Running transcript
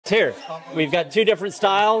here. We've got two different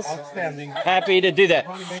styles. Happy to do that.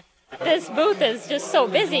 This booth is just so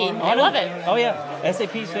busy. I love it. Oh yeah,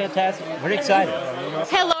 SAP's fantastic. We're excited.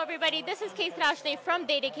 Hello everybody, this is Kate Strachny from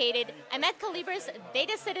DATAcated. I'm at Collibra's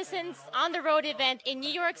Data Citizens on the Road event in New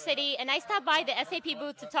York City, and I stopped by the SAP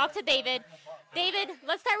booth to talk to David. David,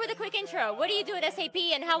 let's start with a quick intro. What do you do at SAP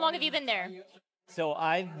and how long have you been there? So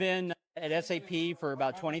I've been at SAP for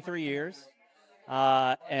about 23 years,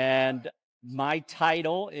 and my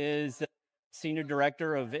title is Senior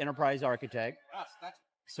Director of Enterprise Architect.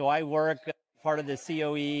 So I work part of the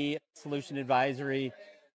COE Solution Advisory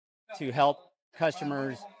to help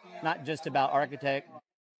customers, not just about architect,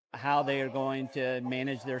 how they are going to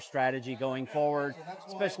manage their strategy going forward,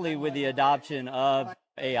 especially with the adoption of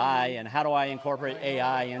AI, and how do I incorporate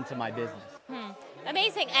AI into my business.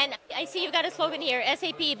 Amazing. And I see you've got a slogan here,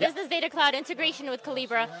 SAP Business Data Cloud Integration with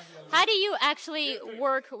Collibra. How do you actually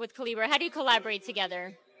work with Collibra? How do you collaborate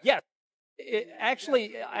together? Yeah,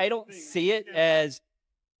 actually, I don't see it as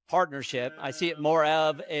partnership. I see it more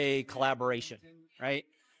of a collaboration, right?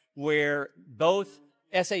 Where both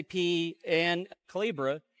SAP and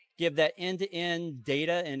Collibra give that end-to-end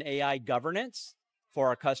data and AI governance for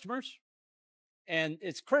our customers. And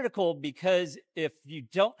it's critical because if you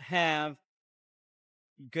don't have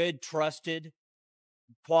good, trusted,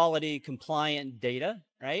 quality, compliant data,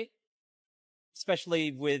 right?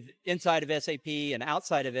 Especially with inside of SAP and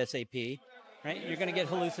outside of SAP, right? You're going to get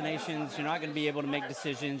hallucinations. You're not going to be able to make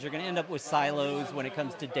decisions. You're going to end up with silos when it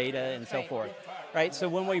comes to data and so forth, right? So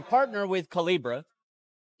when we partner with Collibra,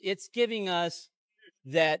 it's giving us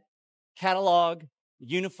that catalog,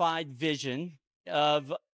 unified vision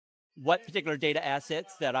of what particular data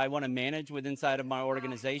assets that I want to manage with inside of my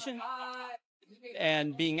organization,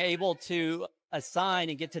 and being able to assign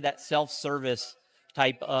and get to that self-service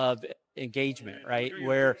type of engagement, right?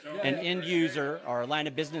 Where an end user or a line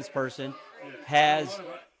of business person has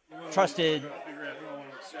trusted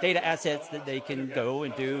data assets that they can go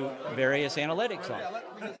and do various analytics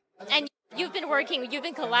on. And you've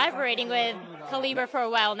been collaborating with Collibra for a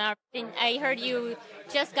while now. And I heard you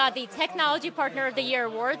just got the Technology Partner of the Year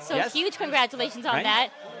award, so huge congratulations on that.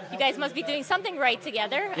 You guys must be doing something right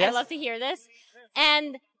together. I'd love to hear this.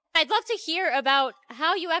 And I'd love to hear about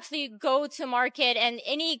how you actually go to market and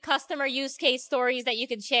any customer use case stories that you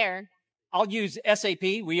could share. I'll use SAP.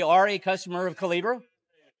 We are a customer of Collibra.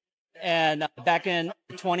 And back in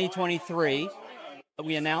 2023,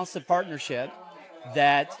 we announced a partnership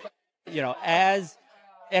that, you know, as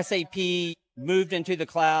SAP moved into the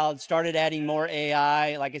cloud, started adding more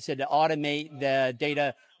AI, like I said, to automate the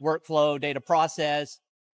data workflow, data process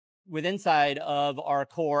with inside of our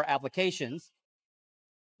core applications,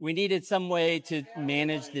 we needed some way to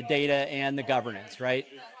manage the data and the governance, right?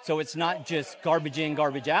 So it's not just garbage in,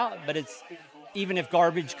 garbage out, but it's even if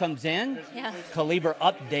garbage comes in, Collibra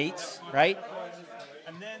updates, right?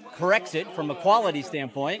 Corrects it from a quality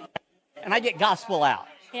standpoint, and I get gospel out.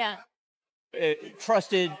 Yeah.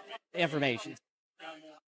 Trusted information.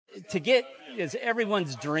 To get, is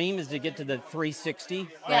everyone's dream is to get to the 360,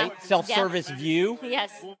 right? Self-service view.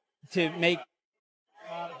 Yes. To make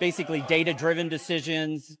basically data-driven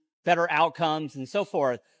decisions, better outcomes, and so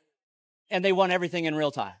forth. And they want everything in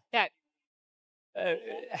real time. Yeah.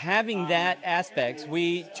 Having that aspects,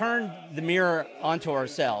 we turned the mirror onto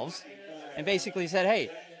ourselves and basically said, hey,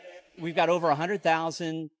 we've got over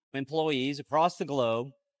 100,000 employees across the globe.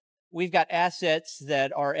 We've got assets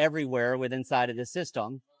that are everywhere within inside of the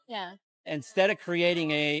system. Yeah. Instead of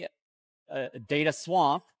creating a data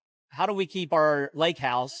swamp, how do we keep our lake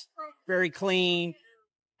house very clean?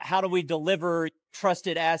 How do we deliver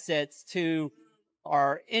trusted assets to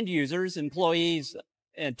our end users, employees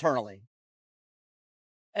internally?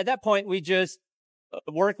 At that point, we just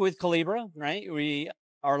work with Collibra, right? We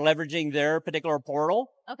are leveraging their particular portal.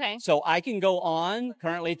 Okay. So I can go on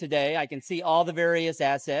currently today. I can see all the various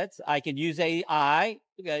assets. I can use AI,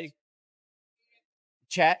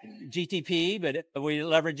 chat GTP, but we're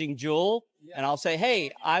leveraging Joule. And I'll say, hey,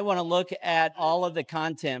 I want to look at all of the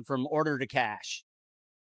content from order to cash.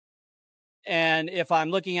 And if I'm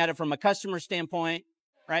looking at it from a customer standpoint,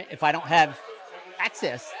 right, if I don't have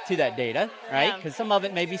access to that data, right, because some of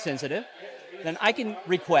it may be sensitive, then I can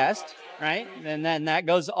request, right, and then that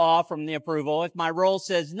goes off from the approval. If my role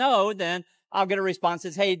says no, then I'll get a response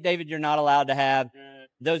that says, hey, David, you're not allowed to have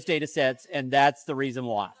those data sets, and that's the reason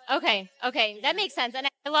why. Okay, that makes sense. And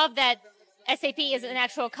I love that SAP is an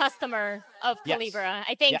actual customer of Collibra.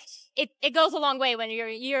 I think it goes a long way when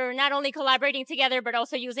you're not only collaborating together, but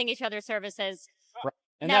also using each other's services. Right.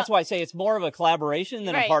 And that's why I say it's more of a collaboration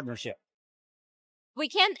than a partnership. We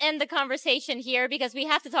can't end the conversation here because we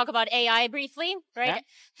have to talk about AI briefly, right?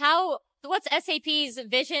 Yeah. What's SAP's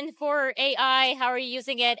vision for AI? How are you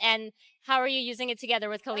using it? And how are you using it together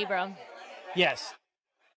with Collibra? Yes.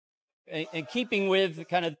 In keeping with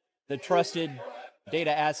kind of the trusted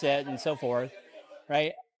data asset and so forth,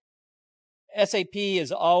 right? SAP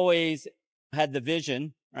has always had the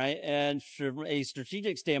vision, right? And from a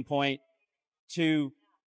strategic standpoint, to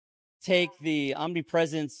take the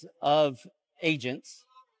omnipresence of agents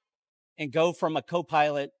and go from a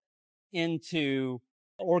co-pilot into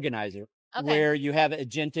organizer, where you have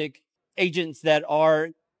agentic agents that are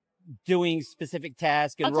doing specific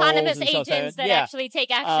tasks and autonomous roles and agents that actually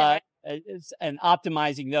take action. And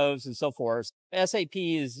optimizing those and so forth. SAP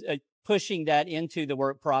is pushing that into the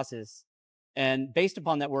work process. And based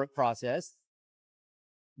upon that work process,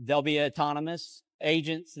 there'll be autonomous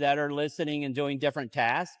agents that are listening and doing different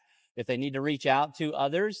tasks. If they need to reach out to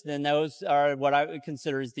others, then those are what I would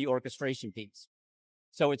consider as the orchestration piece.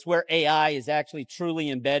 So it's where AI is actually truly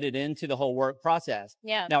embedded into the whole work process.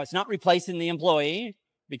 Yeah. Now, it's not replacing the employee,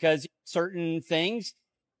 because certain things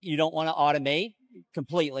you don't want to automate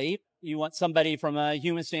completely. You want somebody from a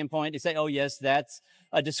human standpoint to say, oh, yes, that's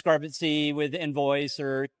a discrepancy with invoice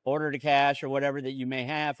or order to cash or whatever that you may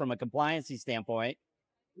have from a compliancy standpoint.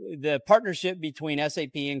 The partnership between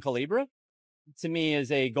SAP and Collibra, to me,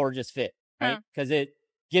 is a gorgeous fit, right? Because it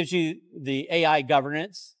gives you the AI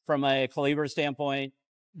governance from a Collibra standpoint.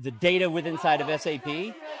 The data within inside of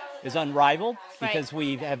SAP is unriveled because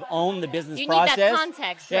we have owned the business process. You need that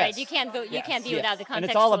context, right? You can't go. You can't be without the context. And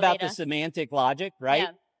it's all about the semantic logic, right?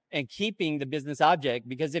 Yeah. And keeping the business object,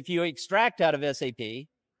 because if you extract out of SAP,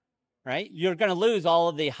 right, you're going to lose all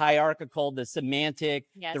of the hierarchical, the semantic,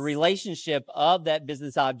 the relationship of that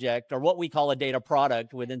business object, or what we call a data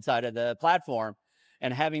product within inside of the platform.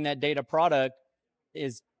 And having that data product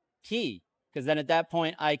is key, because then at that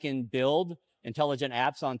point I can build intelligent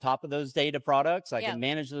apps on top of those data products. I can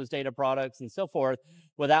manage those data products and so forth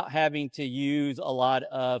without having to use a lot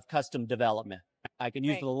of custom development. I can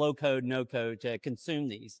use the low code, no code to consume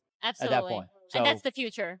these at that point. So, and that's the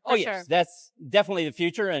future. Yes, that's definitely the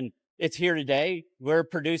future. And it's here today. We're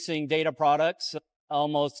producing data products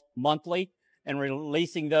almost monthly and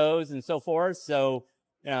releasing those and so forth. So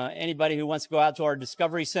anybody who wants to go out to our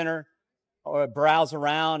Discovery Center or browse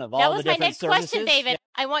around of all the different services. That was my next question, David.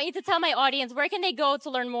 I want you to tell my audience, where can they go to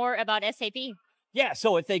learn more about SAP? Yeah,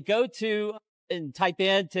 so if they go to and type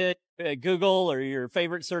into Google or your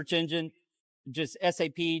favorite search engine, just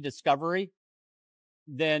SAP Discovery,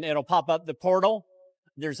 then it'll pop up the portal.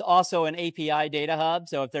 There's also an API data hub,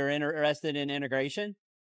 so if they're interested in integration,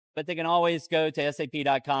 but they can always go to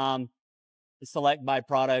sap.com, select by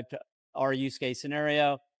product or use case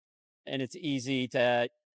scenario, and it's easy to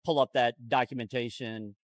pull up that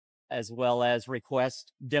documentation as well as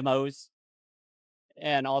request demos.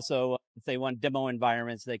 And also, if they want demo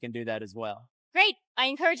environments, they can do that as well. Great. I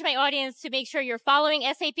encourage my audience to make sure you're following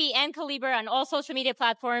SAP and Collibra on all social media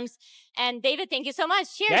platforms. And David, thank you so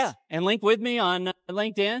much. Cheers. Yeah, and link with me on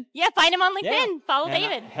LinkedIn. Yeah, find him on LinkedIn. Follow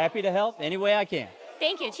David. Happy to help any way I can.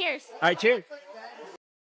 Thank you. Cheers. All right, cheers.